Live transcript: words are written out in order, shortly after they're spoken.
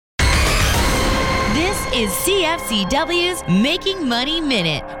is CFCW's Making Money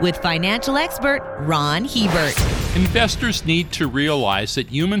Minute with financial expert Ron Hebert. Investors need to realize that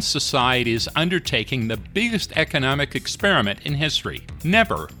human society is undertaking the biggest economic experiment in history.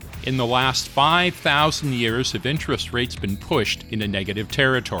 Never in the last 5,000 years have interest rates been pushed into negative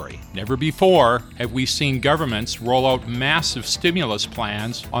territory. Never before have we seen governments roll out massive stimulus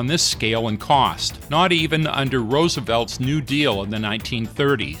plans on this scale and cost. Not even under Roosevelt's New Deal in the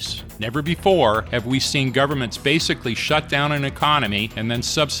 1930s. Never before have we seen governments basically shut down an economy and then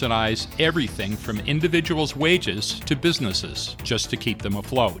subsidize everything from individuals' wages to businesses just to keep them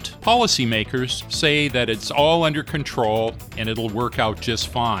afloat. Policymakers say that it's all under control and it'll work out just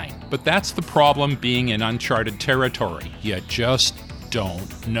fine. But that's the problem being in uncharted territory. You just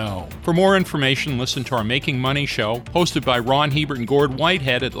don't know. For more information, listen to our Making Money show, hosted by Ron Hebert and Gord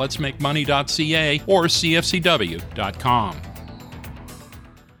Whitehead at letsmakemoney.ca or cfcw.com.